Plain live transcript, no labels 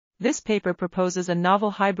This paper proposes a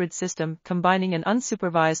novel hybrid system combining an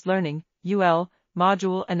unsupervised learning (UL)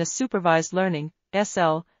 module and a supervised learning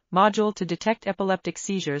 (SL) module to detect epileptic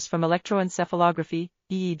seizures from electroencephalography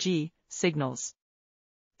 (EEG) signals.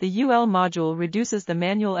 The UL module reduces the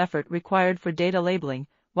manual effort required for data labeling,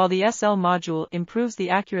 while the SL module improves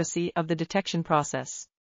the accuracy of the detection process.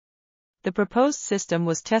 The proposed system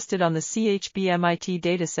was tested on the CHB-MIT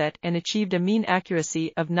dataset and achieved a mean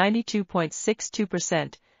accuracy of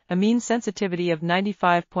 92.62%, a mean sensitivity of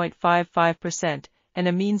 95.55%, and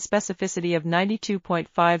a mean specificity of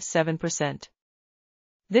 92.57%.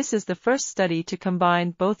 This is the first study to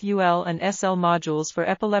combine both UL and SL modules for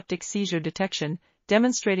epileptic seizure detection,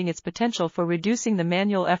 demonstrating its potential for reducing the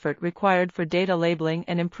manual effort required for data labeling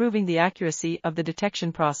and improving the accuracy of the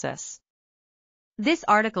detection process. This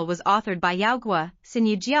article was authored by Yaoguo,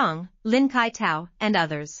 Xinyu Jiang, Linkai Tao, and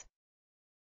others.